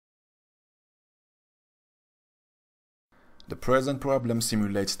The present problem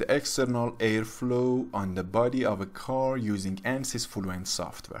simulates the external airflow on the body of a car using ANSYS Fluent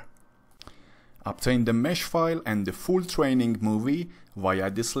software. Obtain the mesh file and the full training movie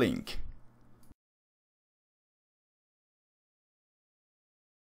via this link.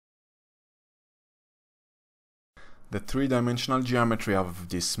 The three-dimensional geometry of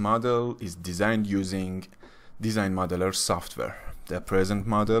this model is designed using Design Modeler software. The present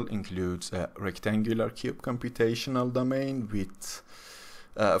model includes a rectangular cube computational domain with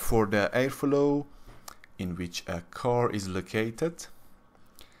for the airflow in which a car is located.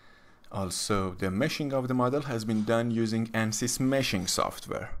 Also, the meshing of the model has been done using ANSYS meshing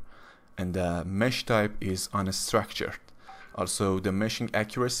software, and the mesh type is unstructured. Also, the meshing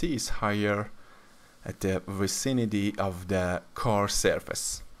accuracy is higher at the vicinity of the car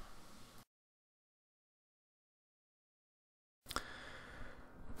surface.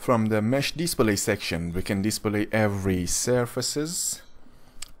 From the mesh display section, we can display every surfaces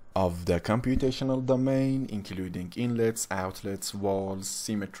of the computational domain, including inlets, outlets, walls,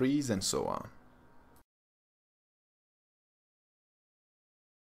 symmetries, and so on.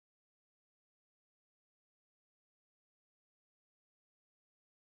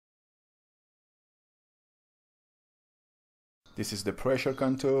 This is the pressure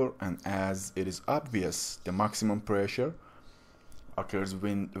contour, and as it is obvious, the maximum pressure occurs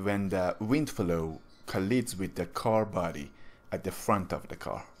when the wind flow collides with the car body at the front of the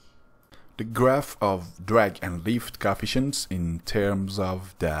car. The graph of drag and lift coefficients in terms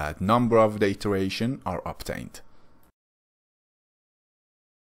of the number of the iteration are obtained.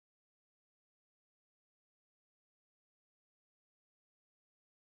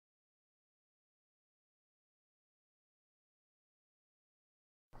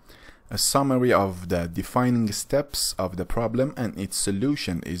 A summary of the defining steps of the problem and its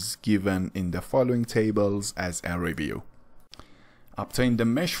solution is given in the following tables as a review. Obtain the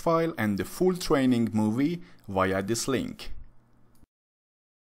mesh file and the full training movie via this link.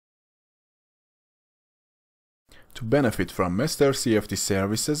 To benefit from MR-CFD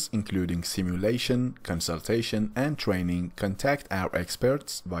services including simulation, consultation, and training, contact our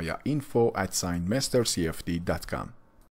experts via info@mrcfd.com.